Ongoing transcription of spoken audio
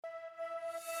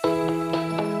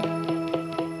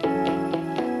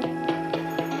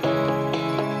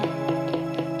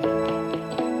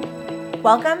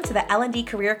Welcome to the L&D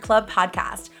Career Club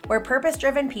podcast, where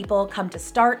purpose-driven people come to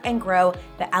start and grow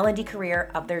the L&D career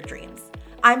of their dreams.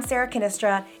 I'm Sarah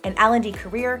Canistra, an L&D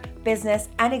career, business,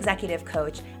 and executive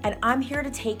coach, and I'm here to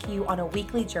take you on a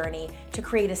weekly journey to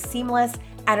create a seamless,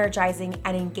 energizing,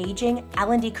 and engaging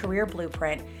L&D career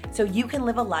blueprint so you can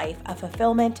live a life of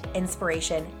fulfillment,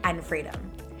 inspiration, and freedom.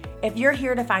 If you're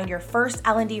here to find your first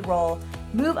L&D role,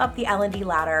 move up the L&D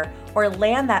ladder, or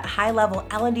land that high-level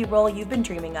L&D role you've been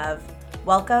dreaming of,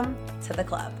 welcome to the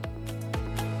club.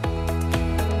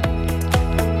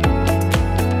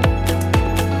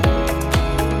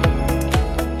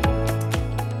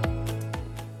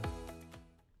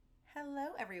 Hello,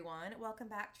 everyone. Welcome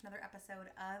back to another episode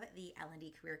of the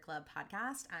L&D Career Club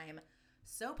podcast. I'm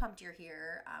so pumped you're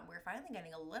here. We're finally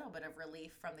getting a little bit of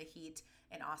relief from the heat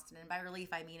in Austin. And by relief,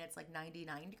 I mean it's like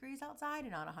 99 degrees outside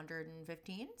and not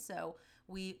 115. So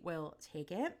we will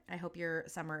take it. I hope your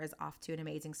summer is off to an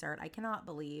amazing start. I cannot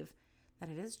believe that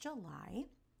it is July.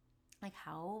 Like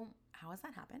how has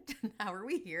that happened? How are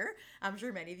we here? I'm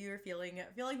sure many of you are feeling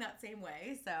that same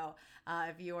way. So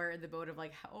if you are in the boat of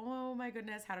like, oh my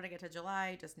goodness, how did I get to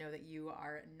July? Just know that you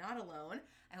are not alone.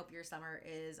 I hope your summer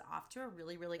is off to a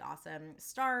really, really awesome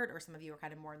start, or some of you are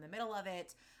kind of more in the middle of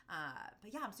it.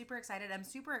 But yeah, I'm super excited. I'm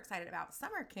super excited about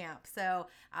summer camp. So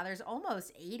there's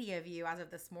almost 80 of you as of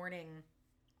this morning.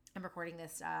 I'm recording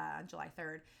this on July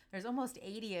 3rd. There's almost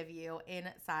 80 of you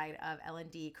inside of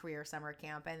L&D Career Summer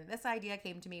Camp. And this idea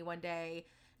came to me one day,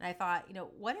 and I thought,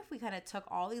 what if we kind of took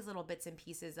all these little bits and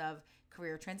pieces of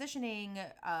career transitioning,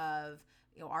 of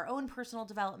our own personal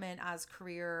development as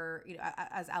career,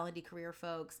 as L&D career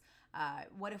folks.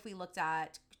 What if we looked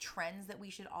at trends that we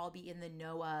should all be in the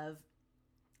know of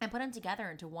and put them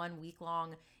together into one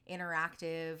week-long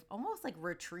interactive, almost like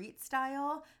retreat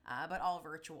style, but all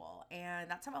virtual. And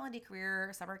that's how L&D Career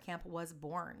Summer Camp was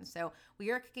born. So we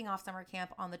are kicking off summer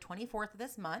camp on the 24th of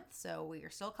this month. So we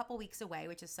are still a couple weeks away,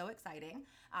 which is so exciting.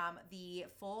 The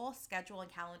full schedule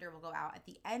and calendar will go out at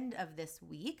the end of this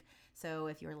week. So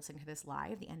if you're listening to this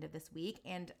live, the end of this week,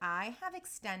 and I have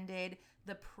extended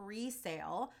the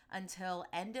pre-sale until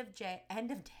end of day,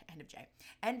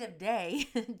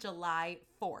 July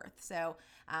 4th. So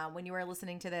when you are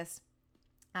listening to this,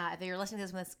 if you're listening to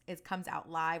this when it comes out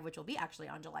live, which will be actually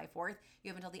on July 4th, you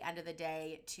have until the end of the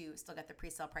day to still get the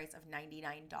pre-sale price of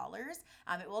 $99.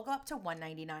 It will go up to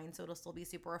 $199, so it'll still be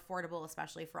super affordable,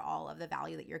 especially for all of the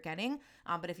value that you're getting.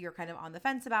 But if you're kind of on the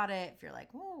fence about it, if you're like,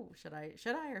 oh, should I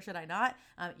or should I not?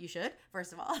 You should,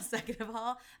 first of all. Second of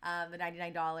all, the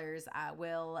 $99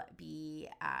 will be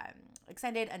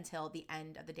extended until the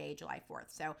end of the day, July 4th.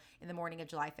 So in the morning of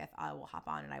July 5th, I will hop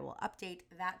on and I will update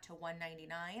that to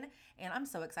 $199. And I'm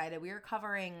so excited. We are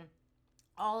covering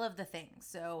all of the things.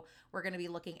 So we're going to be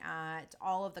looking at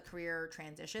all of the career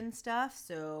transition stuff.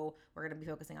 So we're going to be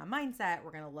focusing on mindset.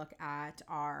 We're going to look at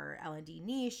our L&D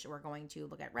niche. We're going to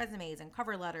look at resumes and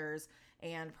cover letters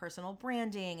and personal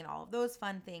branding and all of those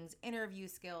fun things, interview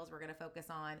skills we're going to focus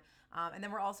on. And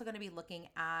then we're also going to be looking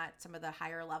at some of the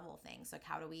higher level things. Like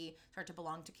how do we start to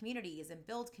belong to communities and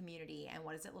build community? And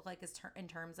what does it look like in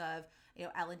terms of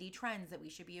L&D trends that we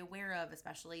should be aware of,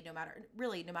 especially no matter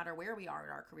where we are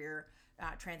in our career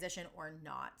transition or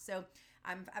not. So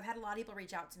I've had a lot of people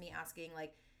reach out to me asking,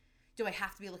 like, do I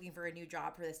have to be looking for a new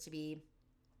job for this to be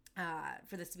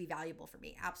valuable for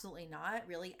me? Absolutely not.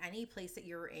 Really, any place that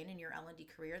you're in your L&D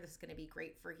career, this is going to be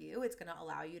great for you. It's going to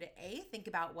allow you to think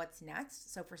about what's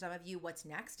next. So for some of you, what's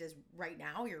next is right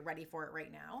now. You're ready for it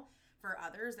right now. For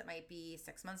others, that might be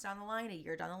 6 months down the line, a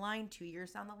year down the line, 2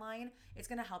 years down the line. It's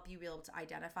going to help you be able to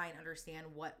identify and understand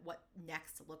what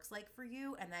next looks like for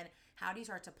you. And then how do you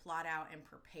start to plot out and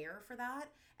prepare for that?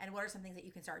 And what are some things that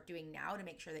you can start doing now to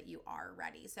make sure that you are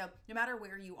ready? So no matter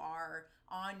where you are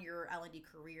on your L&D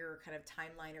career kind of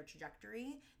timeline or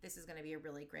trajectory, this is going to be a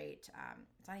really great,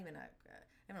 it's not even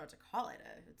I don't know what to call it.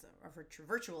 It's a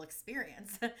virtual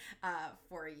experience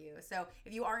for you. So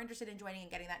if you are interested in joining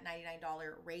and getting that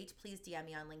 $99 rate, please DM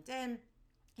me on LinkedIn.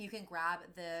 You can grab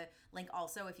the link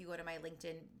also if you go to my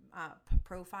LinkedIn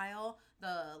profile.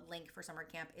 The link for summer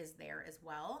camp is there as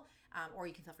well. Or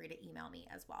you can feel free to email me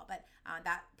as well. But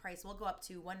that price will go up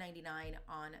to $199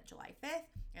 on July 5th.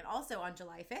 And also on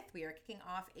July 5th, we are kicking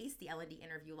off ACE, the L&D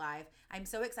Interview Live. I'm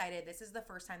so excited. This is the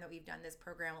first time that we've done this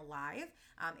program live.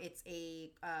 It's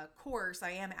a course.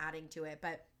 I am adding to it,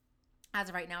 but as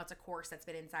of right now, it's a course that's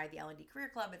been inside the L&D Career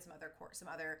Club and some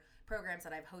other programs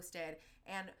that I've hosted.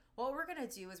 And what we're going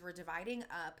to do is we're dividing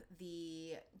up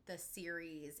the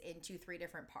series into 3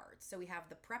 different parts. So we have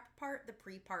the prep part, the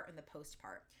pre part, and the post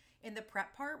part. In the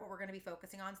prep part, what we're going to be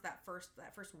focusing on is that first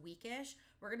weekish,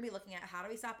 we're going to be looking at how do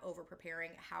we stop over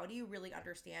preparing? How do you really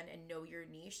understand and know your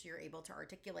niche so you're able to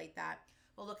articulate that?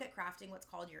 We'll look at crafting what's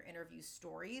called your interview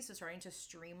stories. So starting to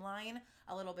streamline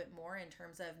a little bit more in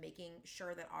terms of making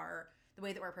sure that the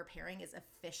way that we're preparing is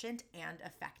efficient and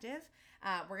effective.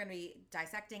 We're going to be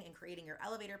dissecting and creating your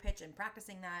elevator pitch and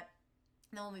practicing that.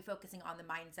 And then we'll be focusing on the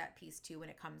mindset piece too when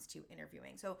it comes to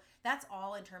interviewing. So that's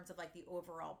all in terms of like the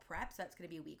overall prep. So that's going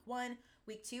to be week 1.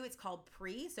 Week 2, it's called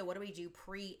pre. So what do we do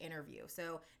pre-interview?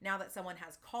 So now that someone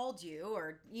has called you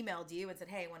or emailed you and said,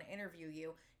 hey, I want to interview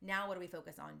you, now what do we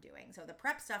focus on doing? So the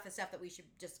prep stuff is stuff that we should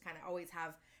just kind of always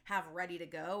have ready to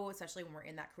go, especially when we're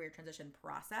in that career transition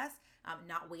process,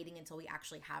 not waiting until we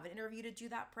actually have an interview to do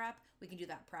that prep. We can do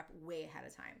that prep way ahead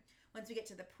of time. Once we get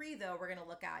to the pre, though, we're going to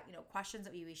look at, questions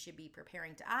that we should be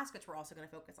preparing to ask, which we're also going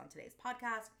to focus on today's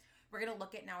podcast. We're going to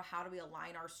look at now how do we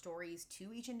align our stories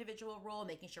to each individual role,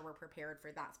 making sure we're prepared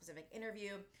for that specific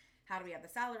interview. How do we have the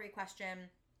salary question?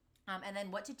 And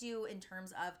then what to do in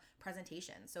terms of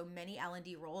presentation. So many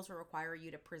L&D roles will require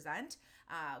you to present,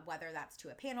 whether that's to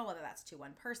a panel, whether that's to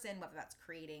one person, whether that's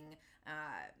creating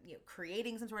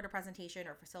some sort of presentation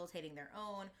or facilitating their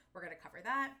own. We're going to cover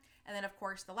that. And then, of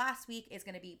course, the last week is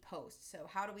going to be post. So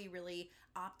how do we really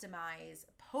optimize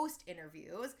post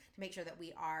interviews to make sure that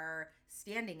we are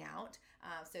standing out?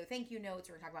 So thank you notes.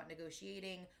 We're going to talk about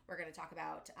negotiating. We're going to talk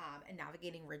about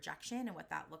navigating rejection and what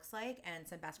that looks like, and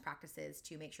some best practices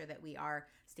to make sure that we are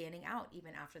standing out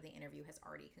even after the interview has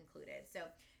already concluded. So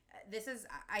this is,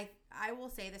 I will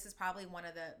say this is probably one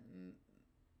of the,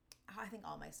 I think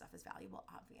all my stuff is valuable,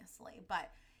 obviously, but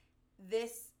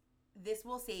this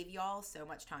will save y'all so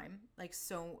much time, like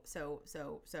so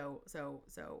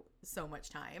much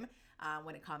time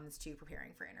when it comes to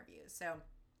preparing for interviews. So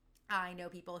I know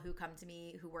people who come to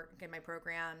me who work in my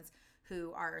programs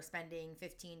who are spending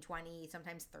 15, 20,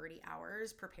 sometimes 30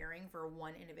 hours preparing for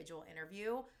one individual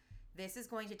interview. This is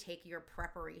going to take your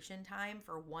preparation time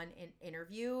for one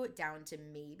interview down to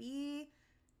maybe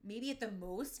at the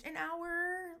most an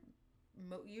hour.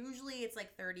 Usually it's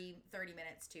like 30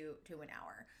 minutes to an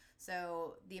hour.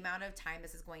 So the amount of time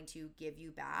this is going to give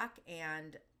you back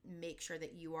and make sure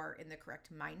that you are in the correct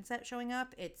mindset showing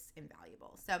up, it's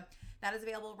invaluable. So that is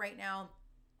available right now.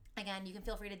 Again, you can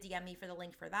feel free to DM me for the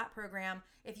link for that program.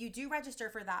 If you do register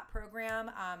for that program,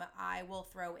 I will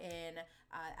throw in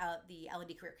the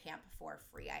L&D Career Camp for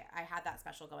free. I had that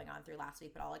special going on through last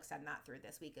week, but I'll extend that through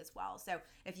this week as well. So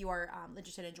if you are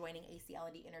interested in joining AC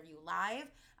L&D Interview Live,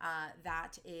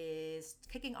 that is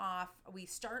kicking off. We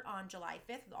start on July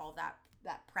 5th with all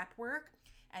that prep work.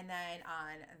 And then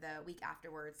on the week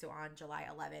afterwards, so on July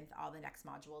 11th, all the next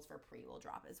modules for pre will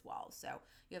drop as well. So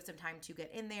you have some time to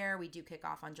get in there. We do kick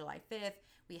off on July 5th.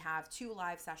 We have 2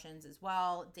 live sessions as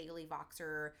well, daily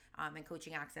Voxer and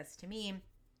coaching access to me.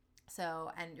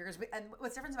 So, and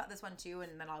what's different about this one too,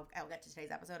 and then I'll get to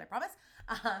today's episode, I promise,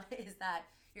 is that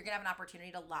you're going to have an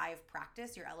opportunity to live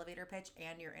practice your elevator pitch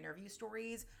and your interview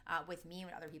stories with me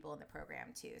and other people in the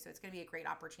program too. So it's going to be a great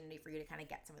opportunity for you to kind of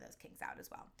get some of those kinks out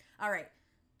as well. All right.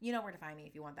 You know where to find me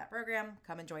if you want that program.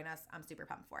 Come and join us. I'm super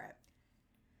pumped for it.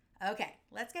 Okay,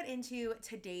 let's get into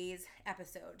today's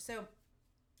episode. So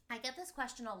I get this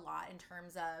question a lot in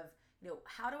terms of,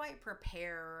 how do I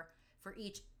prepare for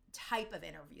each type of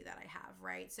interview that I have,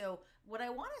 right? So what I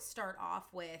want to start off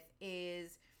with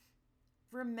is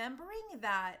remembering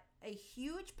that a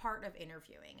huge part of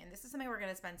interviewing, and this is something we're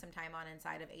going to spend some time on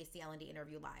inside of AC L&D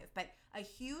Interview Live, but a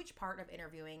huge part of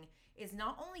interviewing is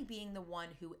not only being the one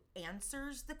who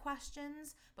answers the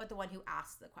questions, but the one who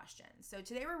asks the questions. So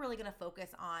today we're really going to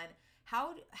focus on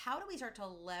how do we start to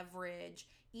leverage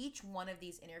each one of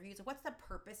these interviews? What's the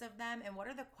purpose of them, and what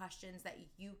are the questions that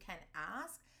you can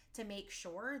ask to make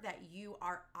sure that you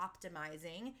are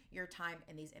optimizing your time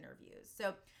in these interviews?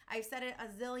 So I've said it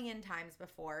a zillion times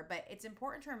before, but it's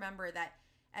important to remember that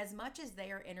as much as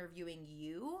they are interviewing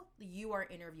you, you are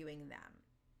interviewing them.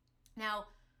 Now,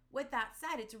 with that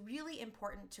said, it's really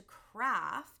important to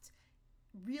craft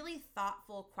really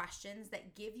thoughtful questions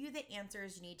that give you the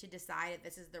answers you need to decide if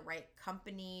this is the right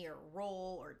company or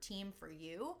role or team for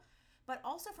you. But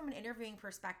also from an interviewing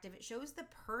perspective, it shows the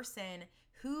person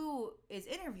who is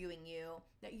interviewing you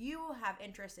that you have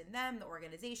interest in them, the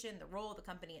organization, the role, the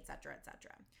company, et cetera, et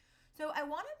cetera. So I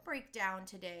want to break down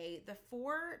today the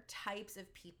 4 types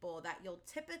of people that you'll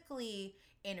typically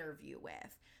interview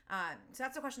with. So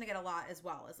that's a question I get a lot as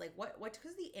well, is like, what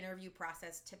does the interview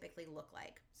process typically look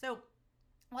like? So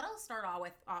what I'll start off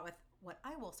with, what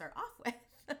I will start off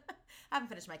with, I haven't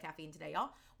finished my caffeine today, y'all.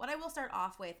 What I will start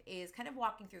off with is kind of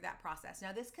walking through that process.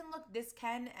 Now, this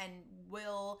can and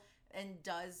will and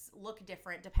does look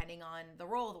different depending on the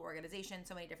role of the organization,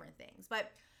 so many different things.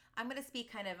 But I'm going to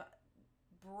speak kind of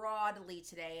broadly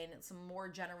today and some more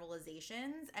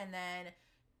generalizations, and then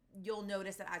you'll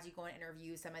notice that as you go and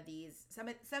interview, some of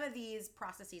these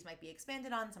processes might be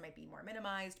expanded on, some might be more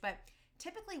minimized. But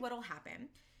typically what will happen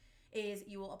is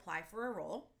you will apply for a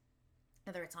role,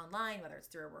 whether it's online, whether it's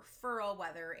through a referral,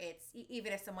 whether it's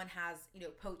even if someone has,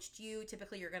 poached you.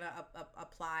 Typically you're going to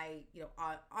apply,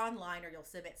 online, or you'll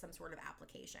submit some sort of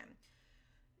application.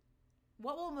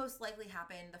 What will most likely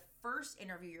happen, the first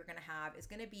interview you're going to have is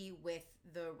going to be with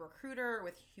the recruiter,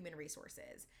 with human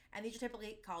resources. And these are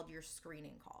typically called your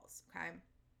screening calls, okay?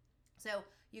 So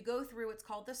you go through what's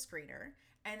called the screener,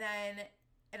 and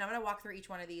I'm going to walk through each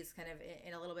one of these kind of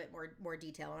in a little bit more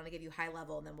detail. I'm going to give you high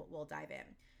level, and then we'll dive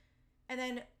in. And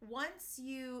then once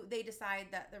they decide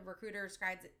that the recruiter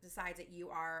decides that you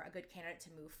are a good candidate to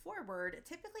move forward,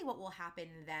 typically what will happen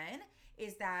then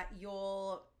is that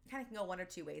you'll kind of can go one of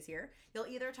two ways here. You'll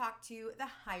either talk to the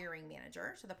hiring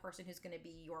manager, so the person who's going to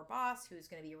be your boss, who's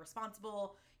going to be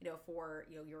responsible, for,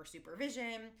 your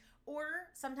supervision, or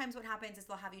sometimes what happens is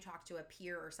they'll have you talk to a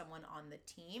peer or someone on the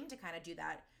team to kind of do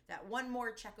that one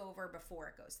more check over before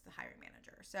it goes to the hiring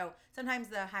manager. So sometimes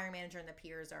the hiring manager and the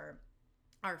peers are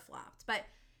flopped. But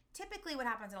typically what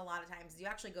happens in a lot of times is you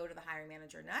actually go to the hiring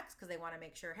manager next because they want to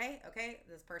make sure, hey, okay,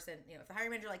 this person, if the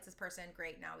hiring manager likes this person,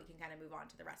 great, now we can kind of move on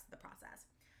to the rest of the process.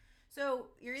 So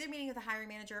you're either meeting with a hiring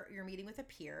manager or you're meeting with a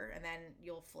peer, and then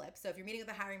you'll flip. So if you're meeting with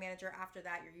a hiring manager, after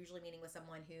that, you're usually meeting with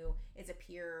someone who is a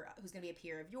peer, who's going to be a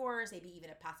peer of yours, maybe even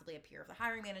possibly a peer of the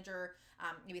hiring manager,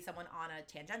 maybe someone on a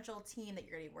tangential team that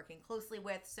you're going to be working closely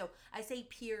with. So I say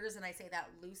peers, and I say that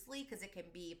loosely because it can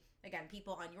be, again,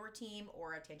 people on your team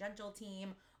or a tangential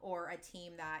team or a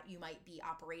team that you might be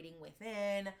operating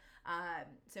within.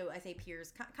 So I say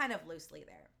peers kind of loosely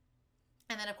there.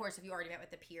 And then, of course, if you already met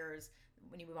with the peers,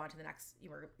 when you move on to the next,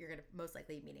 you're going to most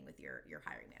likely be meeting with your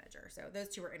hiring manager. So those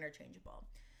two are interchangeable.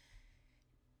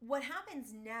 What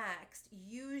happens next,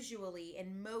 usually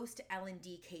in most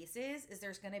L&D cases, is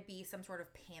there's going to be some sort of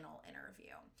panel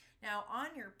interview. Now, on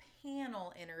your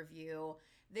panel interview,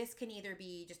 this can either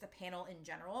be just a panel in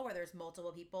general where there's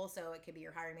multiple people. So it could be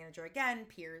your hiring manager again,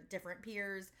 different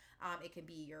peers. It can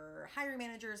be your hiring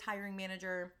manager's hiring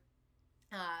manager.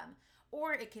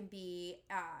 Or it can be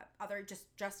other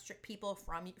just people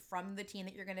from the team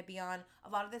that you're going to be on. A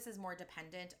lot of this is more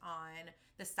dependent on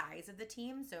the size of the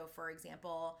team. So, for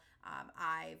example,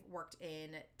 I've worked in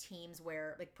teams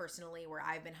where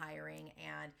I've been hiring,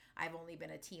 and I've only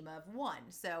been a team of one.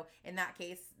 So, in that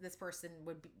case, this person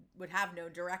would have no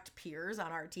direct peers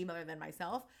on our team other than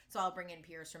myself. So, I'll bring in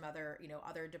peers from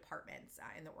other departments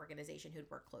in the organization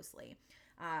who'd work closely.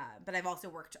 But I've also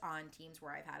worked on teams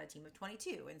where I've had a team of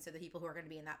 22. And so the people who are going to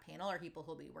be in that panel are people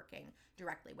who will be working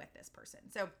directly with this person.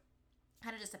 So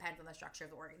kind of just depends on the structure of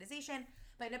the organization.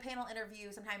 But in a panel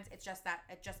interview, sometimes it's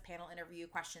just panel interview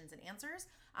questions and answers.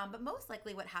 But most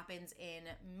likely what happens in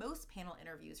most panel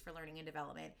interviews for learning and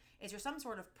development is there's some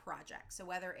sort of project. So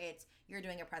whether it's you're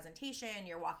doing a presentation,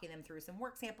 you're walking them through some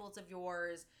work samples of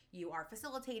yours, you are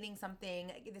facilitating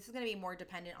something. This is going to be more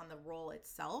dependent on the role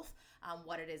itself,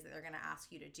 what it is that they're going to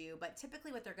ask you to do. But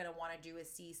typically what they're going to want to do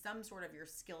is see some sort of your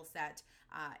skill set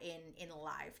in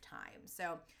live time.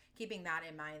 So keeping that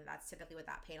in mind, that's typically what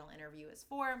that panel interview is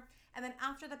for. And then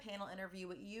after the panel interview,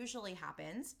 what usually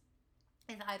happens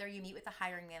is either you meet with the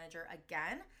hiring manager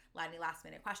again, any last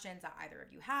minute questions that either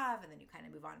of you have, and then you kind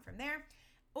of move on from there.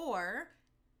 Or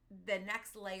the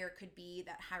next layer could be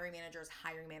that hiring manager's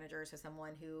hiring manager, so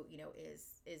someone who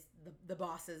is the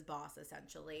boss's boss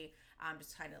essentially,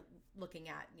 just kind of looking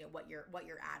at what your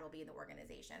ad will be in the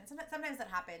organization. Sometimes that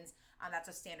happens. That's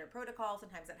a standard protocol.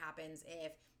 Sometimes that happens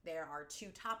if there are two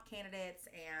top candidates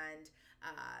and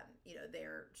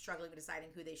they're struggling with deciding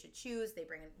who they should choose. They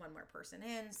bring in one more person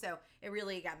in. So it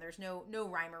really, again, there's no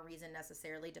rhyme or reason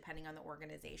necessarily depending on the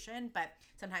organization, but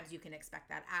sometimes you can expect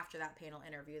that after that panel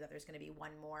interview that there's going to be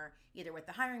one more either with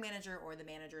the hiring manager or the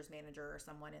manager's manager or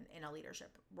someone in a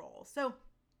leadership role. So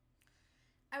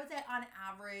I would say on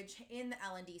average in the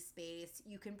L&D space,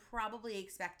 you can probably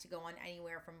expect to go on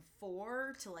anywhere from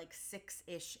 4 to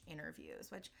 6-ish interviews,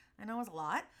 which I know is a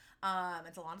lot.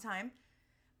 It's a long time.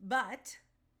 But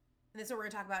this is what we're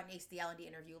going to talk about in Ace the L&D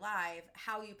Interview Live,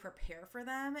 how you prepare for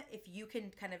them. If you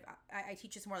can I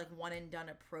teach this more like one and done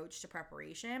approach to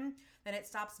preparation, then it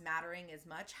stops mattering as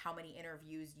much how many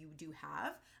interviews you do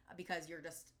have because you're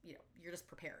just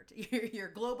prepared. You're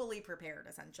globally prepared,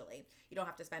 essentially. You don't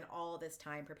have to spend all this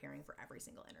time preparing for every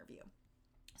single interview.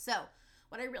 So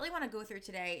what I really want to go through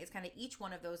today is kind of each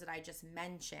one of those that I just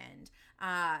mentioned.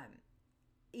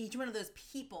 Each one of those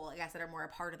people, I guess, that are more a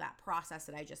part of that process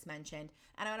that I just mentioned.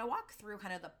 And I want to walk through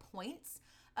kind of the points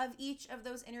of each of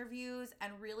those interviews,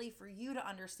 and really for you to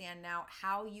understand now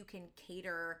how you can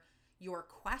cater your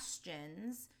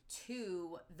questions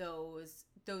to those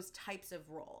types of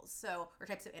roles, or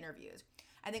types of interviews.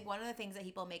 I think one of the things that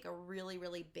people make a really,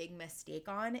 really big mistake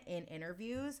on in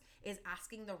interviews is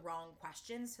asking the wrong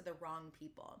questions to the wrong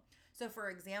people. So for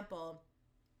example,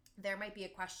 there might be a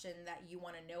question that you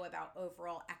want to know about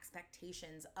overall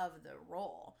expectations of the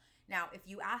role. Now, if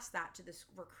you ask that to this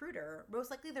recruiter,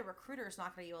 most likely the recruiter is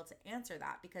not going to be able to answer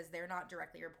that because they're not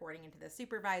directly reporting into the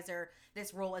supervisor.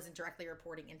 This role isn't directly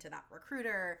reporting into that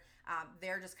recruiter.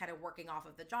 They're just kind of working off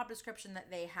of the job description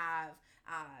that they have,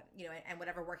 and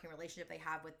whatever working relationship they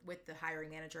have with the hiring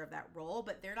manager of that role,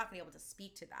 but they're not going to be able to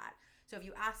speak to that. So if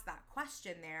you ask that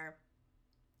question there,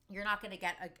 you're not going to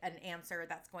get an answer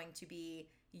that's going to be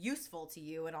useful to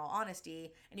you, in all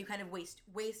honesty, and you kind of waste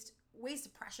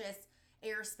precious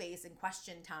airspace and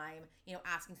question time,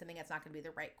 asking something that's not going to be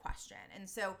the right question. And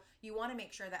so you want to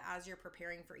make sure that as you're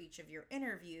preparing for each of your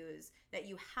interviews, that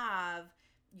you have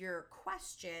your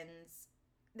questions,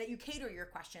 that you cater your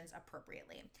questions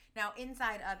appropriately. Now,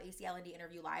 inside of ACL&D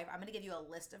Interview Live, I'm going to give you a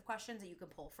list of questions that you can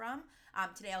pull from.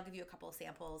 Today, I'll give you a couple of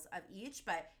samples of each,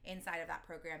 but inside of that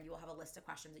program, you will have a list of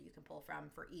questions that you can pull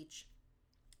from for each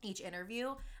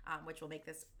interview, which will make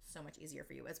this so much easier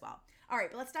for you as well. All right,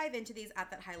 but let's dive into these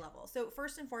at that high level. So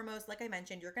first and foremost, like I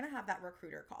mentioned, you're going to have that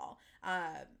recruiter call.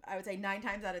 I would say 9.5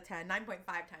 times out of 10,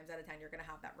 you're going to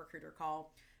have that recruiter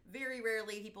call. Very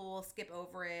rarely people will skip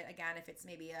over it. Again, if it's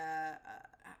maybe a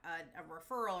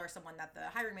referral or someone that the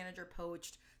hiring manager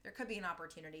poached, there could be an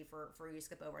opportunity for you to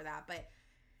skip over that. But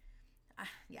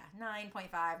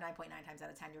 9.9 times out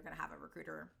of 10, you're going to have a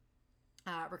recruiter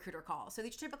call. So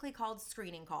these are typically called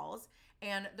screening calls,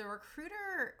 and the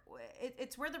recruiter,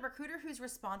 it's where the recruiter who's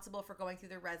responsible for going through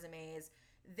their resumes,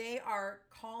 they're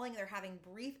having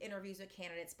brief interviews with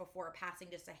candidates before passing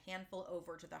just a handful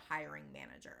over to the hiring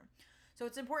manager. So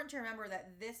it's important to remember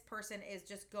that this person is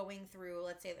just going through,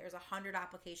 let's say there's 100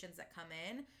 applications that come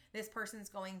in. This person's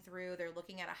going through, they're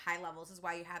looking at a high level. This is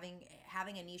why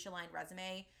having a niche aligned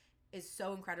resume is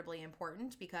so incredibly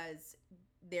important, because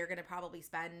they're going to probably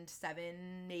spend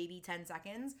 7, maybe 10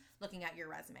 seconds looking at your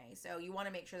resume. So you want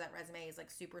to make sure that resume is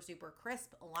like super, super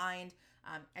crisp, aligned.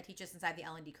 I teach this inside the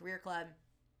L&D Career Club,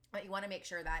 but you want to make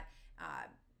sure that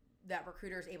that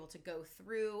recruiter is able to go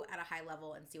through at a high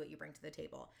level and see what you bring to the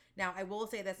table. Now, I will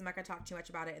say this, I'm not going to talk too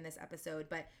much about it in this episode,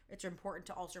 but it's important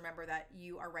to also remember that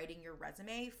you are writing your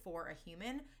resume for a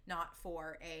human, not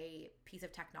for a piece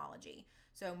of technology.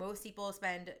 So most people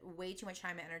spend way too much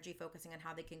time and energy focusing on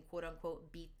how they can quote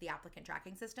unquote beat the applicant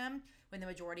tracking system, when the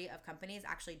majority of companies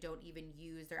actually don't even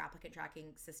use their applicant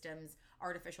tracking system's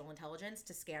artificial intelligence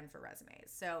to scan for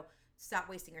resumes. So stop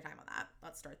wasting your time on that.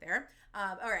 Let's start there.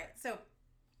 All right. So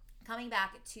coming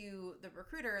back to the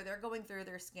recruiter, they're going through,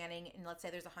 they're scanning, and let's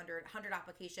say there's 100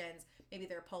 applications. Maybe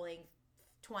they're pulling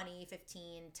 20,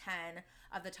 15, 10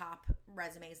 of the top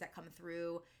resumes that come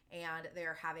through, and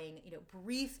they're having,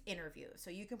 brief interviews.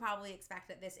 So you can probably expect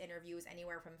that this interview is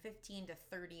anywhere from 15 to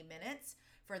 30 minutes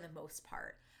for the most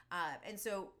part. And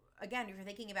so again, if you're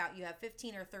thinking about you have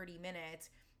 15 or 30 minutes,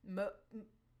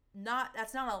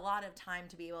 that's not a lot of time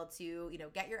to be able to,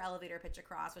 get your elevator pitch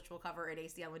across, which we'll cover at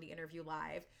ACL&D Interview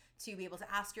Live, to be able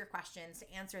to ask your questions,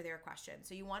 to answer their questions.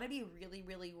 So you want to be really,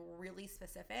 really, really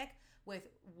specific with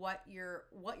what you're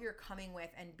coming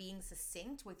with, and being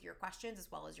succinct with your questions as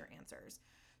well as your answers.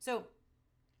 So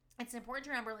it's important to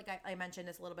remember, like I mentioned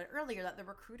this a little bit earlier, that the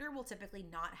recruiter will typically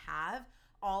not have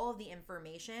all of the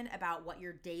information about what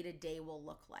your day-to-day will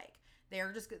look like.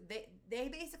 They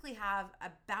basically have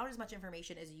about as much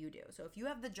information as you do. So if you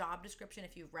have the job description,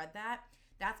 if you've read that,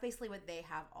 that's basically what they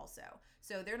have also.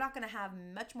 So they're not going to have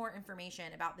much more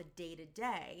information about the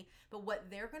day-to-day, but what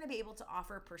they're going to be able to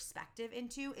offer perspective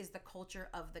into is the culture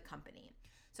of the company.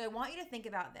 So I want you to think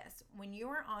about this. When you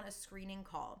are on a screening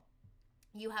call,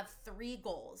 you have 3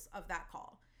 goals of that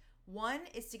call. One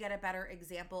is to get a better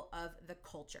example of the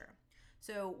culture.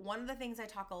 So one of the things I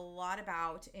talk a lot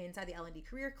about inside the L&D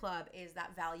Career Club is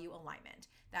that value alignment,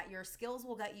 that your skills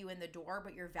will get you in the door,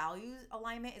 but your values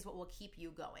alignment is what will keep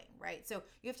you going, right? So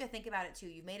you have to think about it too.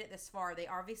 You've made it this far. They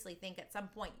obviously think at some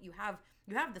point you have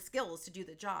the skills to do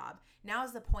the job. Now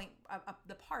is the point of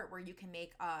the part where you can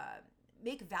make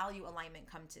value alignment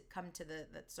come to the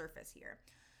surface here.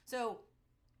 So,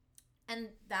 and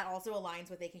that also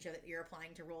aligns with making sure that you're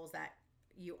applying to roles that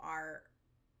you are,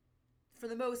 for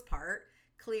the most part,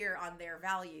 clear on their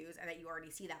values and that you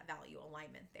already see that value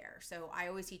alignment there. So I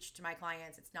always teach to my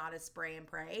clients, it's not a spray and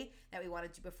pray, that we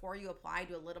want to do before you apply,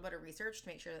 do a little bit of research to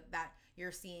make sure that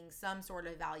you're seeing some sort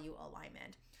of value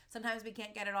alignment. Sometimes we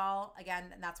can't get it all. Again,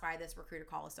 and that's why this recruiter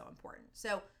call is so important.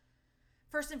 So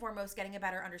first and foremost, getting a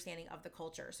better understanding of the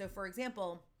culture. So for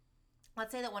example,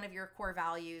 let's say that one of your core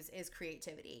values is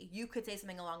creativity. You could say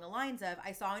something along the lines of,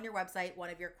 I saw on your website one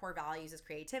of your core values is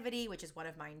creativity, which is one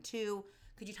of mine too.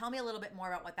 Could you tell me a little bit more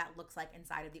about what that looks like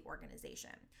inside of the organization?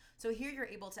 So here you're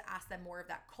able to ask them more of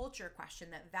that culture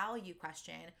question, that value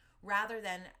question, rather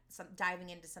than diving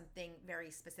into something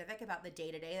very specific about the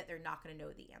day-to-day that they're not going to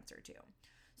know the answer to.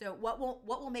 So what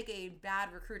will make a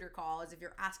bad recruiter call is if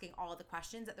you're asking all of the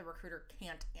questions that the recruiter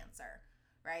can't answer,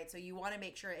 right? So you want to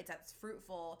make sure it's as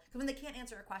fruitful, because when they can't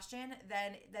answer a question,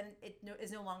 then it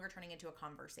is no longer turning into a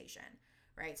conversation,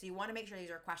 right? So you want to make sure these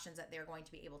are questions that they're going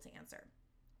to be able to answer.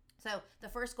 So the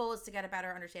first goal is to get a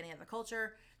better understanding of the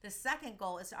culture. The second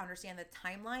goal is to understand the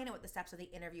timeline and what the steps of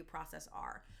the interview process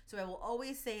are. So I will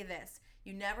always say this: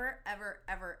 you never, ever,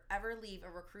 ever, ever leave a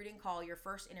recruiting call, your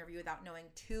first interview, without knowing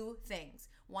two things.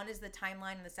 One is the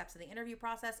timeline and the steps of the interview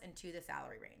process, and two, the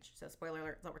salary range. So spoiler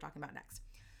alert, is what we're talking about next.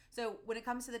 So when it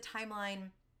comes to the timeline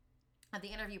of the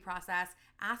interview process,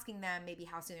 asking them maybe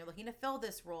how soon they're looking to fill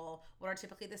this role, what are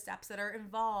typically the steps that are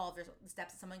involved, or the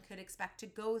steps that someone could expect to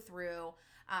go through.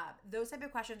 Those type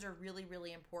of questions are really,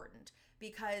 really important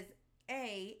because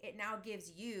it now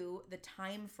gives you the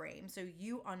time frame, so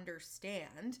you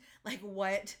understand like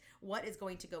what is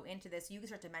going to go into this. You can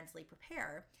start to mentally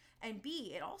prepare. And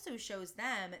B, it also shows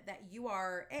them that you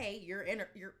are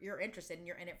you're interested and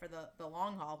you're in it for the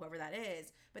long haul, whoever that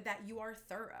is, but that you are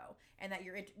thorough and that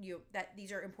that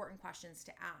these are important questions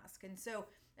to ask. And so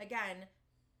again,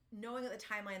 knowing what the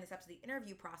timeline and the steps of the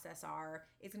interview process are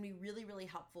is going to be really, really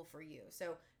helpful for you.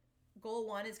 So goal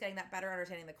 1 is getting that better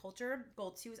understanding the culture.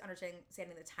 Goal 2 is understanding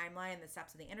the timeline and the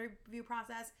steps of the interview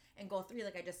process. And goal 3,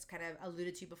 like I just kind of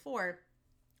alluded to before,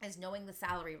 is knowing the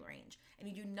salary range. And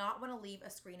you do not want to leave a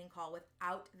screening call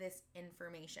without this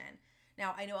information.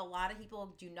 Now, I know a lot of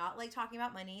people do not like talking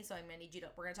about money, so I'm going to need you to,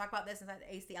 we're going to talk about this inside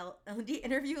the ACL L&D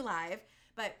interview live,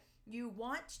 but you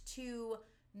want to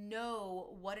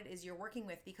know what it is you're working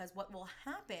with, because what will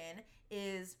happen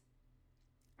is,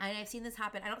 and I've seen this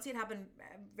happen, I don't see it happen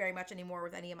very much anymore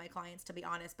with any of my clients, to be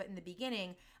honest, but in the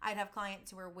beginning, I'd have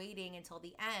clients who were waiting until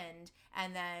the end,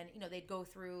 and then, they'd go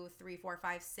through 3, 4,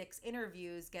 5, 6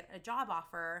 interviews, get a job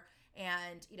offer,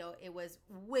 and, it was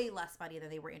way less money than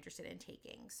they were interested in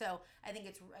taking. So I think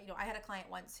it's, I had a client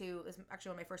once who was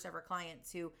actually one of my first ever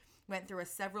clients who went through a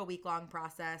several week long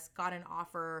process, got an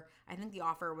offer. I think the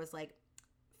offer was like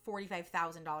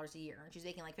 $45,000 a year, and she's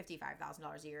making like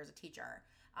 $55,000 a year as a teacher.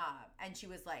 And she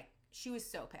was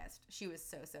so pissed. She was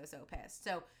so pissed.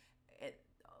 So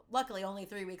luckily only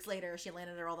 3 weeks later, she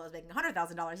landed a role that was making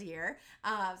 $100,000 a year.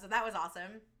 So that was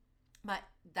awesome. But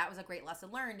that was a great lesson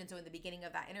learned. And so in the beginning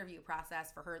of that interview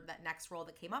process for her, that next role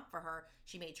that came up for her,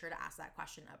 she made sure to ask that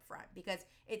question up front, because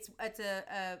it's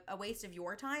a waste of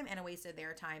your time and a waste of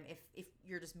their time if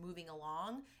you're just moving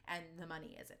along and the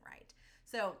money isn't right.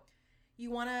 So you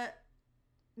want to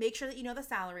make sure that you know the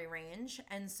salary range.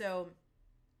 And so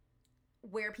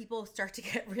where people start to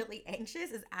get really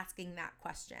anxious is asking that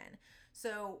question.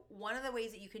 So one of the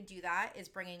ways that you can do that is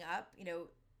bringing up,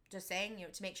 just saying,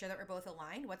 to make sure that we're both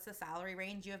aligned, what's the salary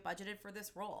range you have budgeted for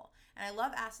this role? And I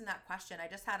love asking that question. I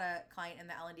just had a client in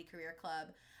the L&D Career Club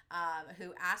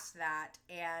who asked that,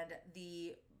 and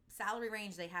the salary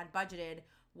range they had budgeted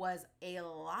was a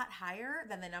lot higher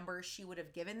than the number she would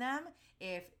have given them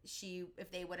if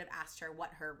they would have asked her what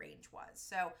her range was.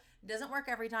 So it doesn't work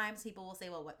every time. So people will say,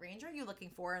 well, what range are you looking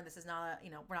for? And this is not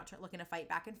we're not looking to fight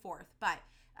back and forth, but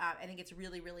I think it's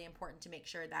really, really important to make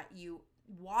sure that you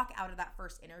walk out of that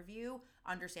first interview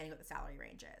understanding what the salary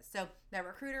range is. So the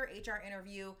recruiter HR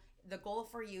interview, the goal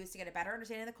for you is to get a better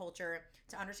understanding of the culture,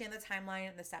 to understand the timeline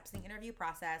and the steps in the interview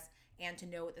process, and to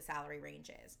know what the salary range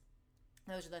is.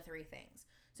 Those are the 3 things.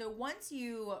 So once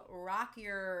you rock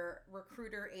your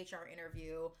recruiter HR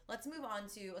interview, let's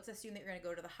assume that you're going to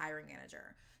go to the hiring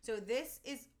manager. So this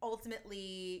is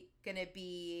ultimately going to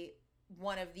be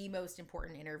one of the most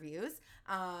important interviews,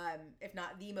 if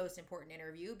not the most important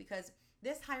interview, because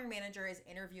this hiring manager is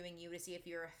interviewing you to see if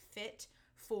you're a fit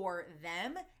for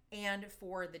them and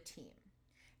for the team.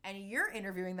 And you're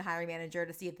interviewing the hiring manager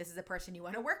to see if this is a person you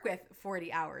want to work with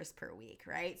 40 hours per week,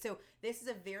 right? So this is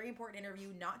a very important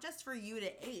interview, not just for you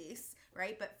to ace,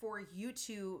 right? But for you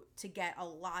to get a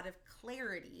lot of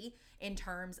clarity in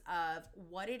terms of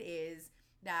what it is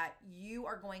that you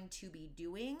are going to be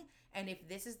doing and if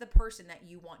this is the person that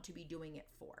you want to be doing it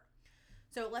for.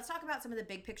 So let's talk about some of the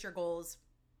big picture goals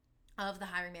of the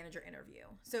hiring manager interview.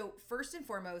 So first and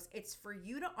foremost, it's for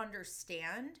you to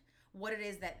understand what it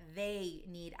is that they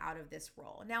need out of this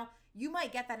role. Now, you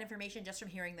might get that information just from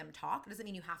hearing them talk. It doesn't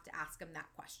mean you have to ask them that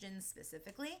question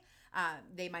specifically.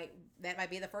 That might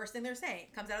be the first thing they're saying.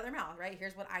 It comes out of their mouth, right?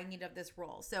 Here's what I need of this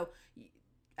role. So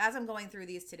as I'm going through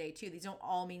these today too, these don't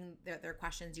all mean they're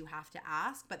questions you have to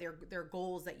ask, but they're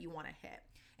goals that you want to hit.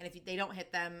 And if they don't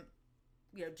hit them,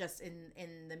 just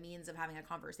in the means of having a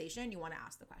conversation, you want to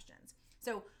ask the questions.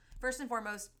 So first and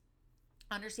foremost,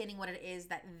 understanding what it is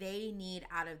that they need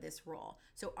out of this role.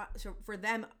 So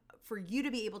for you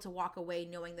to be able to walk away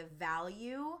knowing the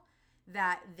value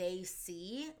that they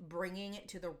see bringing it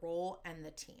to the role and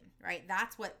the team, right?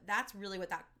 That's really what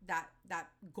that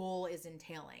goal is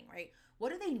entailing, right?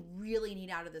 What do they really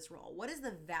need out of this role? What is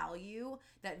the value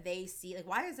that they see? Like,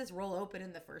 why is this role open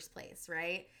in the first place,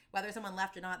 right? Whether someone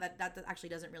left or not, that actually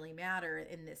doesn't really matter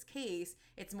in this case.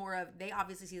 It's more of they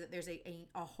obviously see that there's a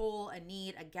hole, a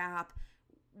need, a gap.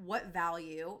 What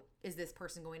value is this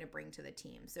person going to bring to the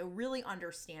team? So really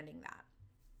understanding that.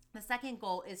 The second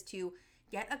goal is to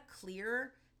get a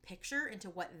clear picture into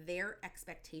what their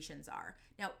expectations are.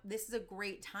 Now, this is a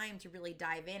great time to really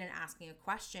dive in and asking a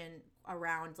question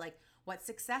around like what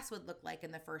success would look like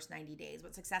in the first 90 days,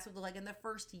 what success would look like in the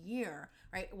first year,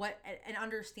 right? And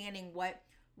understanding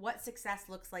what success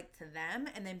looks like to them,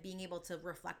 and then being able to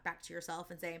reflect back to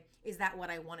yourself and say, is that what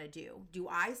I want to do? Do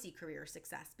I see career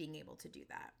success being able to do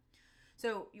that?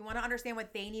 So you want to understand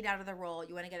what they need out of the role.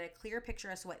 You want to get a clear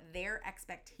picture as to what their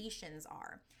expectations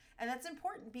are. And that's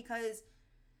important because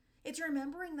it's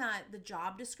remembering that the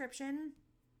job description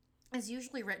is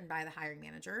usually written by the hiring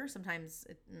manager. Sometimes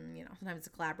it's a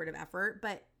collaborative effort,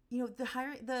 but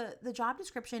the job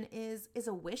description is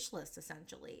a wish list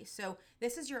essentially. So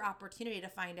this is your opportunity to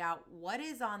find out what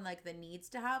is on like the needs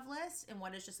to have list and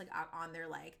what is just like on their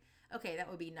like, okay, that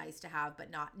would be nice to have,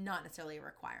 but not necessarily a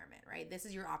requirement, right? This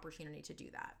is your opportunity to do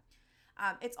that.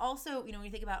 It's also, when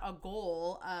you think about a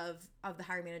goal of the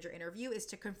hiring manager interview is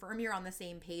to confirm you're on the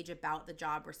same page about the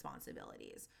job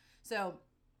responsibilities. So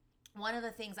one of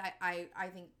the things I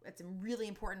think it's really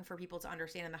important for people to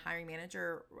understand in the hiring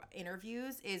manager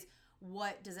interviews is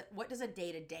what does a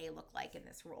day-to-day look like in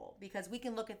this role? Because we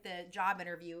can look at the job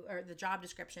interview or the job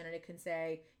description and it can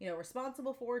say,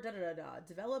 responsible for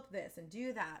develop this and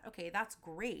do that. Okay, that's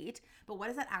great. But what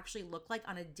does that actually look like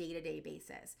on a day-to-day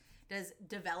basis? Does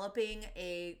developing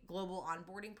a global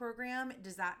onboarding program,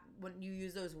 when you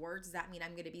use those words, does that mean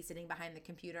I'm going to be sitting behind the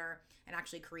computer and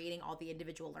actually creating all the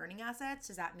individual learning assets?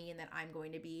 Does that mean that I'm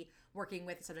going to be working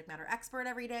with a subject matter expert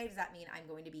every day? Does that mean I'm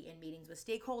going to be in meetings with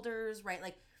stakeholders, right?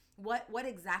 Like what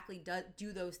exactly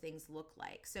do those things look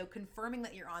like? So confirming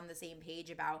that you're on the same page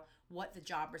about what the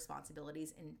job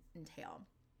responsibilities entail.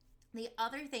 The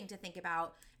other thing to think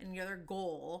about, and the other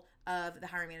goal of the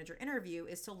hiring manager interview,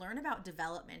 is to learn about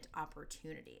development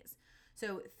opportunities.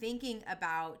 So thinking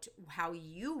about how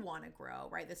you want to grow,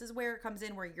 right? This is where it comes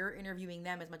in, where you're interviewing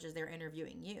them as much as they're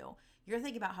interviewing you. You're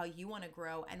thinking about how you want to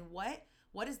grow and what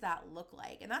does that look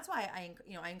like? And that's why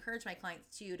I encourage my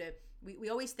clients too we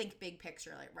always think big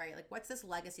picture, like, right? Like, what's this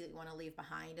legacy that you want to leave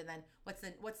behind? And then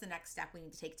what's the next step we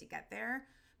need to take to get there?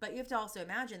 But you have to also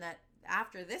imagine that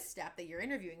after this step that you're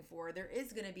interviewing for, there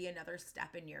is going to be another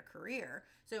step in your career.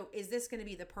 So is this going to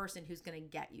be the person who's going to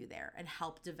get you there and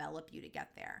help develop you to get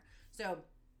there? So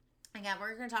again,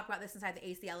 we're going to talk about this inside the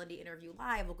ACL&D interview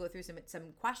live. We'll go through some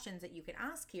questions that you can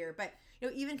ask here, but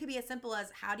even could be as simple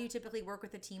as, how do you typically work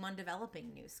with a team on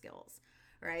developing new skills?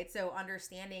 Right? So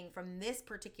understanding from this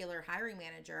particular hiring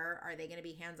manager, are they going to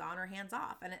be hands-on or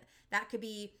hands-off? And that could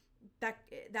be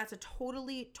that's a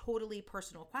totally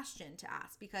personal question to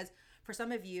ask, because for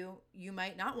some of you, you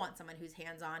might not want someone who's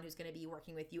hands-on, who's going to be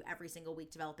working with you every single week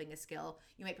developing a skill.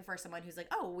 You might prefer someone who's like,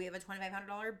 oh, we have a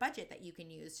 $2,500 budget that you can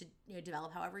use to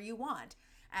develop however you want.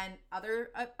 And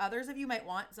others of you might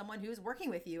want someone who's working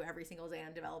with you every single day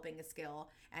on developing a skill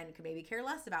and could maybe care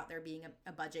less about there being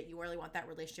a budget. You really want that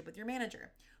relationship with your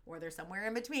manager, or they're somewhere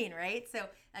in between, right? So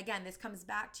again, this comes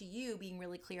back to you being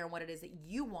really clear on what it is that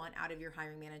you want out of your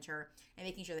hiring manager and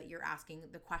making sure that you're asking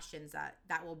the questions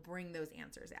that will bring those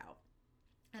answers out.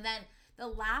 And then the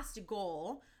last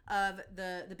goal of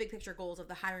the big picture goals of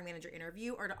the hiring manager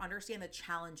interview are to understand the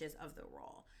challenges of the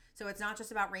role. So it's not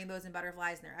just about rainbows and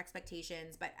butterflies and their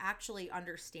expectations, but actually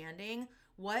understanding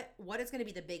what is going to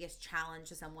be the biggest challenge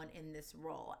to someone in this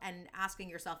role, and asking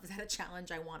yourself, is that a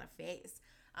challenge I want to face?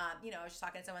 I was just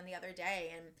talking to someone the other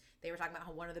day, and they were talking about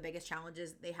how one of the biggest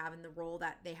challenges they have in the role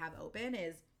that they have open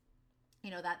is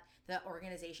that the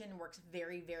organization works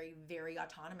very, very, very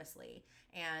autonomously,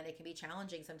 and it can be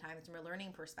challenging sometimes from a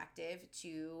learning perspective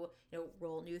to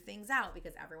roll new things out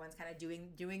because everyone's kind of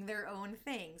doing their own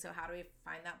thing. So how do we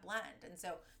find that blend? And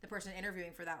so the person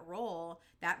interviewing for that role,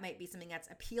 that might be something that's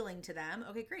appealing to them.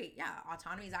 Okay, great. Yeah,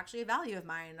 autonomy is actually a value of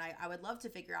mine, and I would love to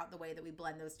figure out the way that we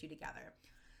blend those two together.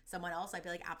 Someone else, I'd be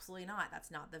like, absolutely not.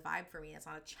 That's not the vibe for me. It's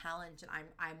not a challenge that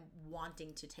I'm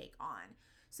wanting to take on.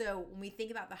 So when we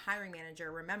think about the hiring manager,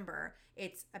 remember,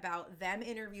 it's about them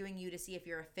interviewing you to see if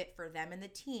you're a fit for them and the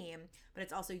team, but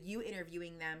it's also you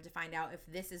interviewing them to find out if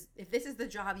this is the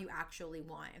job you actually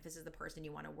want, if this is the person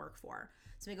you want to work for.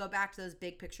 So we go back to those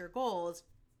big picture goals.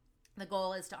 The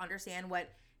goal is to understand what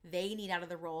they need out of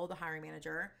the role, the hiring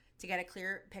manager, to get a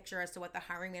clear picture as to what the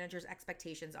hiring manager's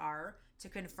expectations are, to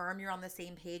confirm you're on the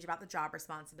same page about the job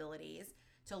responsibilities,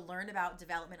 to learn about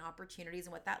development opportunities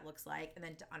and what that looks like, and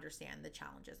then to understand the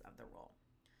challenges of the role.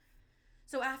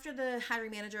 So after the hiring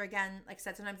manager, again, like I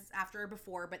said, sometimes it's after or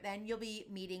before, but then you'll be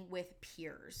meeting with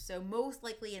peers. So most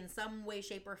likely in some way,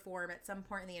 shape, or form, at some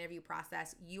point in the interview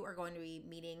process, you are going to be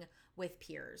meeting with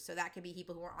peers. So that could be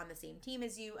people who are on the same team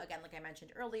as you. Again, like I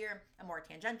mentioned earlier, a more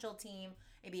tangential team,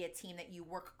 maybe a team that you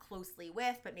work closely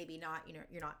with, but maybe not,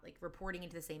 you're not like reporting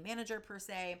into the same manager per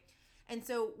se. And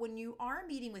so when you are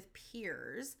meeting with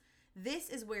peers, this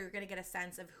is where you're going to get a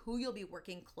sense of who you'll be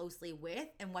working closely with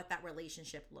and what that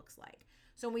relationship looks like.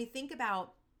 So when we think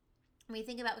about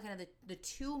kind of the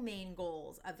two main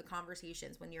goals of the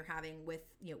conversations when you're having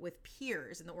with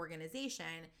peers in the organization,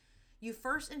 you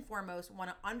first and foremost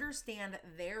want to understand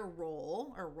their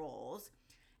role or roles.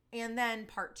 And then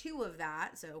part 2 of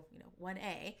that, so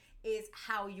 1A, is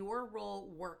how your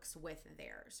role works with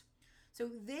theirs. So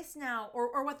this now,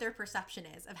 or what their perception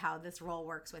is of how this role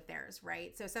works with theirs,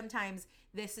 right? So sometimes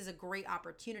this is a great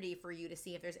opportunity for you to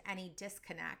see if there's any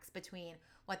disconnects between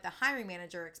what the hiring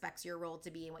manager expects your role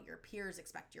to be and what your peers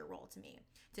expect your role to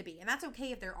be. And that's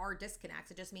okay if there are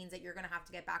disconnects. It just means that you're going to have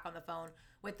to get back on the phone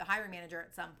with the hiring manager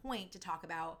at some point to talk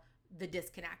about the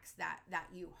disconnects that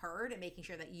you heard and making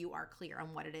sure that you are clear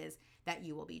on what it is that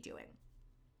you will be doing.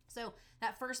 So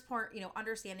that first part,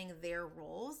 understanding their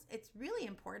roles, it's really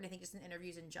important, I think, just in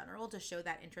interviews in general, to show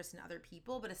that interest in other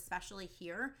people, but especially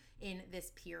here in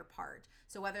this peer part.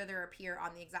 So whether they're a peer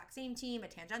on the exact same team, a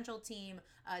tangential team,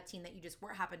 a team that you just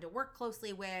happen to work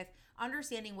closely with,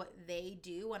 understanding what they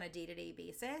do on a day-to-day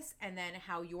basis, and then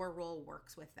how your role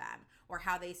works with them, or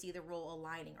how they see the role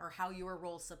aligning, or how your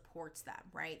role supports them,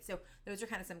 right? So those are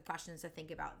kind of some questions to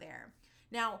think about there.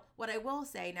 Now, what I will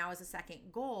say now as a second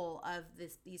goal of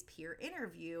these peer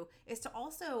interview is to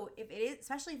also,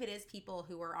 especially if it is people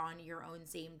who are on your own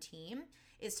same team,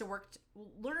 is to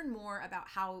learn more about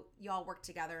how y'all work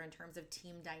together in terms of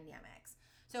team dynamics.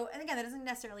 So, and again, that doesn't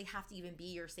necessarily have to even be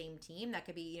your same team. That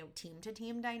could be, team to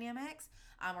team dynamics,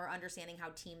 or understanding how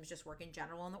teams just work in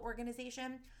general in the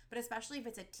organization. But especially if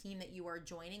it's a team that you are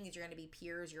joining, these are going to be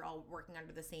peers, you're all working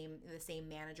under the same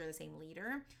manager, the same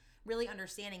leader. Really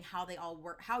understanding how they all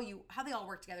work, how they all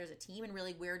work together as a team, and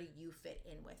really where do you fit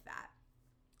in with that.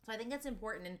 So I think that's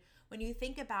important. And when you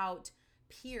think about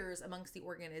peers amongst the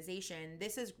organization,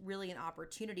 this is really an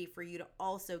opportunity for you to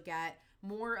also get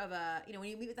more of a, when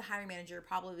you meet with the hiring manager,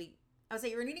 probably, I would say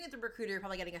you're meeting with the recruiter, you're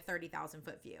probably getting a 30,000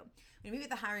 foot view. When you meet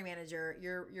with the hiring manager,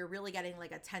 you're really getting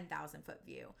like a 10,000 foot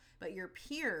view. But your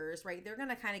peers, right, they're going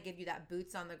to kind of give you that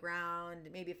boots on the ground,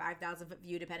 maybe a 5,000 foot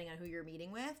view, depending on who you're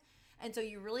meeting with. And so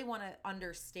you really want to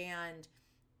understand,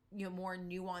 more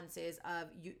nuances of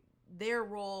their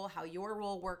role, how your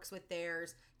role works with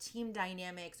theirs, team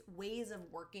dynamics, ways of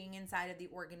working inside of the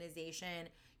organization.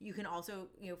 You can also,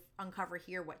 uncover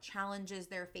here what challenges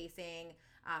they're facing,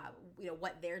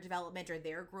 what their development or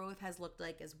their growth has looked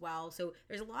like as well. So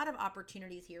there's a lot of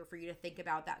opportunities here for you to think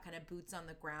about that kind of boots on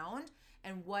the ground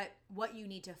and what you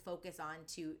need to focus on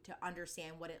to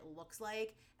understand what it looks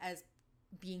like as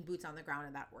being boots on the ground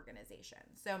in that organization.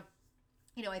 So,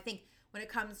 I think when it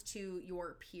comes to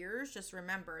your peers, just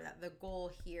remember that the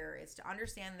goal here is to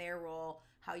understand their role,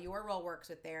 how your role works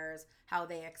with theirs, how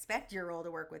they expect your role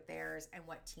to work with theirs, and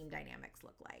what team dynamics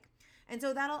look like. And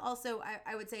so that'll also,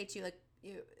 I would say too,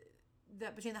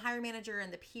 between the hiring manager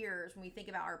and the peers, when we think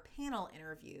about our panel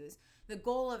interviews, the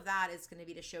goal of that is going to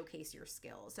be to showcase your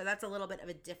skills. So that's a little bit of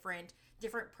a different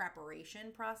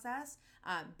preparation process.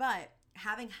 But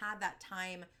having had that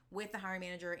time with the hiring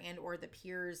manager and or the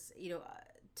peers,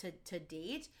 to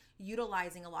date,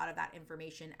 utilizing a lot of that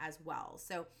information as well.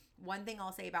 So one thing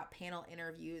I'll say about panel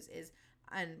interviews is,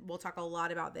 and we'll talk a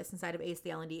lot about this inside of Ace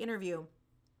the L&D interview,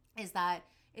 is that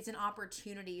it's an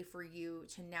opportunity for you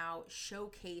to now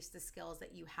showcase the skills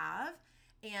that you have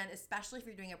and especially if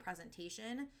you're doing a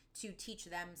presentation, to teach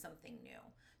them something new.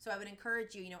 So I would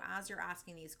encourage you, as you're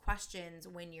asking these questions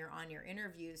when you're on your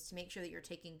interviews, to make sure that you're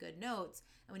taking good notes.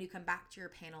 And when you come back to your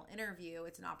panel interview,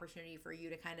 it's an opportunity for you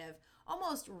to kind of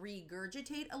almost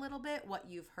regurgitate a little bit what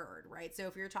you've heard, right? So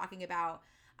if you're talking about,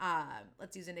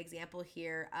 let's use an example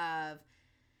here of,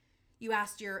 you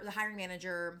asked the hiring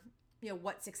manager,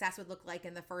 what success would look like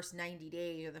in the first 90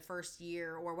 days or the first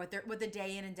year, or what the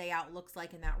day in and day out looks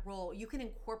like in that role. You can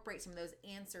incorporate some of those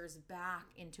answers back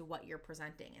into what you're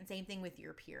presenting. And same thing with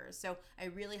your peers. So I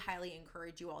really highly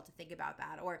encourage you all to think about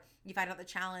that. Or you find out the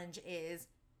challenge is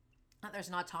that there's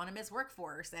an autonomous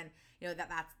workforce, and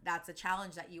that's a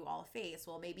challenge that you all face.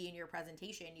 Well, maybe in your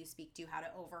presentation you speak to how to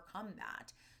overcome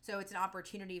that. So it's an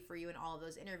opportunity for you in all of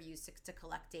those interviews to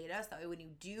collect data, so that way when you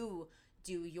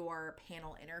do your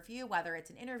panel interview, whether it's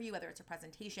an interview, whether it's a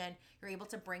presentation, you're able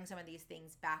to bring some of these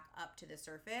things back up to the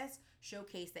surface,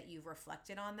 showcase that you've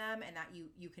reflected on them, and that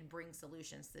you can bring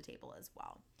solutions to the table as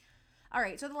well. All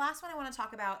right, so the last one I want to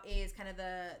talk about is kind of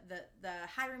the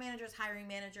hiring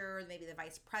manager, maybe the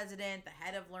vice president, the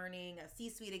head of learning, a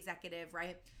C-suite executive,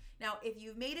 right? Now, if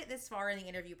you've made it this far in the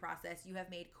interview process, you have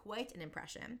made quite an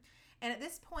impression. And at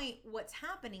this point, what's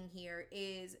happening here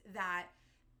is that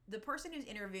the person who's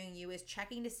interviewing you is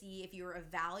checking to see if you're a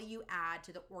value add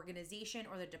to the organization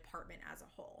or the department as a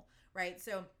whole, right?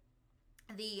 So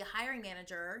the hiring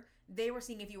manager, they were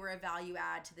seeing if you were a value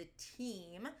add to the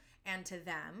team and to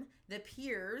them. The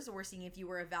peers were seeing if you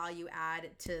were a value add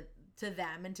to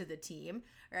them and to the team,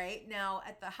 right? Now,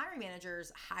 at the hiring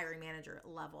manager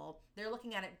level, they're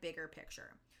looking at it bigger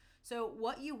picture. So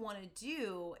what you want to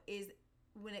do is,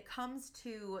 when it comes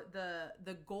to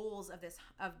the goals of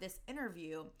this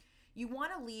interview, you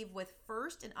want to leave with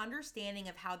first an understanding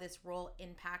of how this role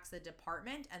impacts the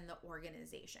department and the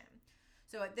organization.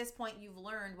 So at this point, you've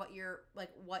learned what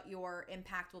your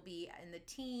impact will be in the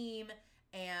team,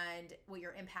 and what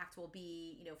your impact will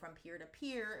be, from peer to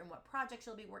peer, and what projects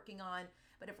you'll be working on.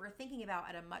 But if we're thinking about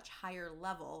at a much higher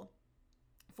level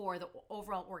for the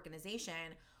overall organization,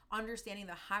 understanding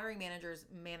the hiring manager's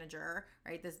manager,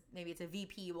 right? Maybe it's a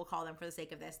VP, we'll call them for the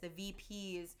sake of this. The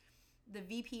VP's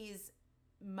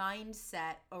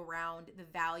mindset around the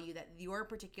value that your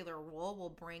particular role will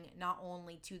bring, not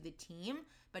only to the team,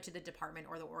 but to the department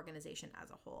or the organization as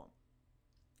a whole.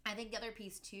 I think the other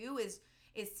piece too is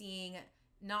seeing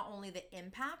not only the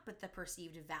impact, but the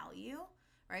perceived value,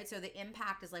 right? So the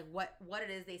impact is like what it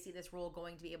is they see this role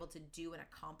going to be able to do and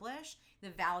accomplish.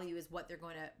 The value is what they're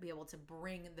going to be able to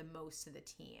bring the most to the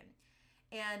team.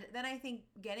 And then I think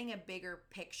getting a bigger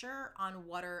picture on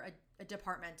what are a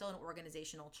departmental and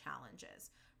organizational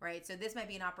challenges, right? So this might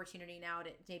be an opportunity now to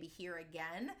maybe hear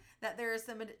again that there are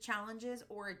some challenges,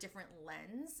 or a different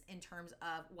lens in terms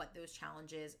of what those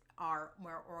challenges are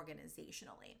more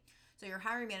organizationally. So your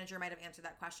hiring manager might have answered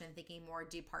that question thinking more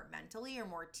departmentally or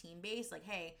more team-based, like,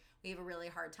 hey, we have a really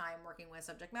hard time working with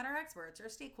subject matter experts or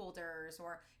stakeholders,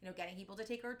 or getting people to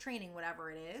take our training,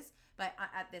 whatever it is. But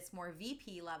at this more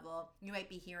VP level, you might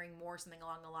be hearing more something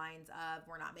along the lines of,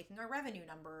 we're not making our revenue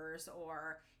numbers,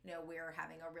 or we're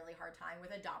having a really hard time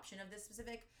with adoption of this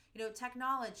specific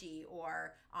technology,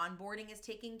 or onboarding is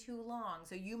taking too long.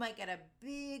 So you might get a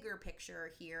bigger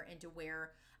picture here into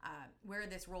where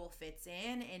this role fits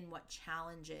in and what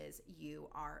challenges you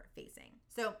are facing.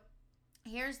 So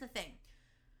here's the thing.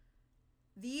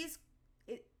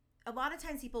 A lot of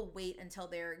times people wait until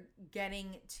they're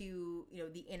getting to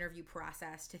the interview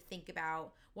process to think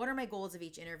about, what are my goals of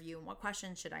each interview and what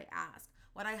questions should I ask?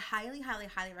 What I highly, highly,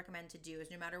 highly recommend to do is,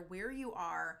 no matter where you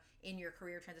are in your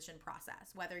career transition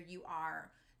process, whether you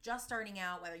are just starting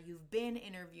out, whether you've been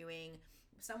interviewing,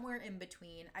 somewhere in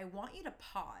between, I want you to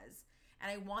pause.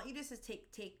 And I want you to just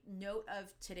take note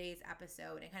of today's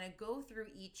episode and kind of go through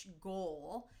each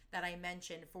goal that I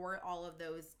mentioned for all of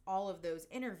those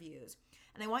interviews.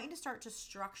 And I want you to start to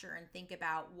structure and think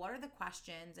about, what are the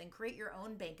questions, and create your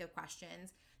own bank of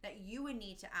questions that you would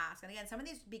need to ask. And again, some of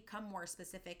these become more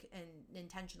specific and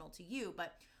intentional to you,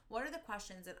 but what are the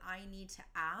questions that I need to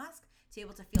ask to be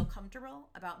able to feel comfortable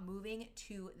about moving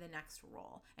to the next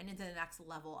role and into the next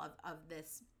level of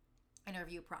this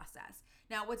interview process.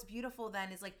 Now, what's beautiful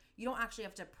then is, like, you don't actually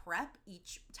have to prep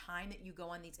each time that you go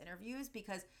on these interviews,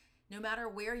 because no matter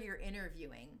where you're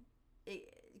interviewing,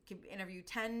 it can interview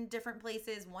 10 different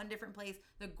places, one different place,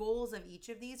 the goals of each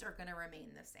of these are going to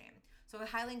remain the same. So I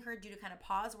highly encourage you to kind of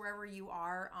pause wherever you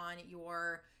are on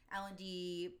your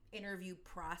L&D interview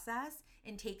process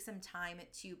and take some time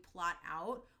to plot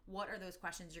out what are those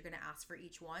questions you're going to ask for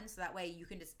each one. So that way you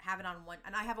can just have it on one.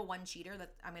 And I have a one-sheeter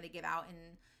that I'm going to give out in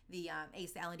the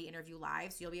Ace the L&D interview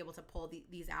live. So you'll be able to pull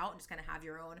these out and just kind of have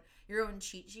your own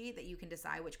cheat sheet that you can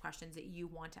decide which questions that you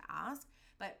want to ask.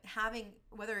 But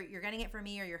whether you're getting it from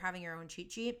me or you're having your own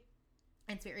cheat sheet,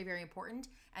 it's very, very important.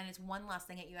 And it's one less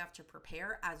thing that you have to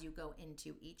prepare as you go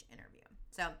into each interview.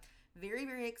 So very,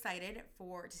 very excited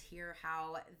to hear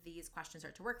how these questions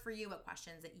start to work for you, what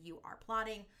questions that you are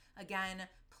plotting. Again,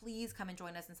 please come and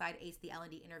join us inside Ace the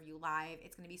L&D interview live.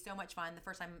 It's going to be so much fun. The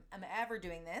first time I'm ever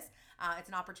doing this. It's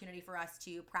an opportunity for us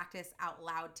to practice out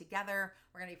loud together.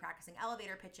 We're going to be practicing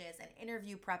elevator pitches and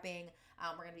interview prepping.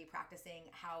 We're going to be practicing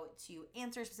how to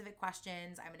answer specific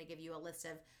questions. I'm going to give you a list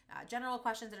of general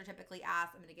questions that are typically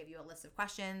asked. I'm going to give you a list of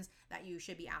questions that you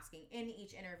should be asking in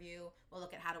each interview. We'll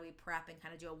look at how do we prep and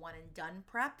kind of do a one and done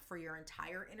prep for your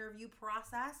entire interview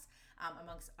process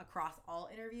across all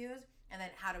interviews. And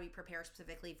then how do we prepare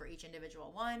specifically for each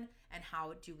individual one, and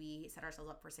how do we set ourselves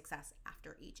up for success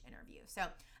after each interview? So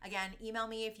again, email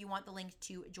me if you want the link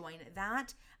to join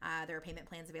that. There are payment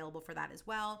plans available for that as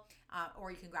well, or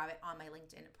you can grab it on my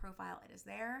LinkedIn profile. It is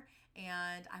there.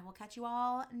 And I will catch you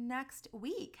all next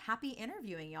week. Happy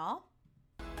interviewing, y'all.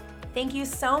 Thank you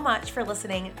so much for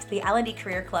listening to the L&D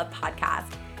Career Club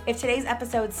podcast. If today's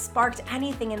episode sparked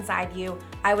anything inside you,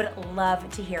 I would love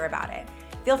to hear about it.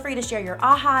 Feel free to share your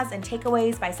ahas and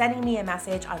takeaways by sending me a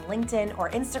message on LinkedIn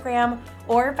or Instagram,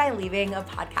 or by leaving a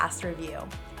podcast review.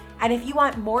 And if you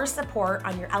want more support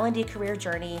on your L&D career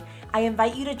journey, I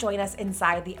invite you to join us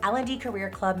inside the L&D Career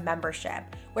Club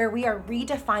membership, where we are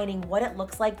redefining what it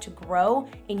looks like to grow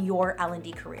in your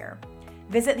L&D career.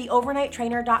 Visit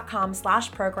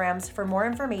theovernighttrainer.com/programs for more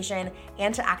information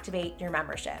and to activate your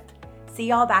membership. See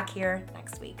y'all back here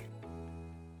next week.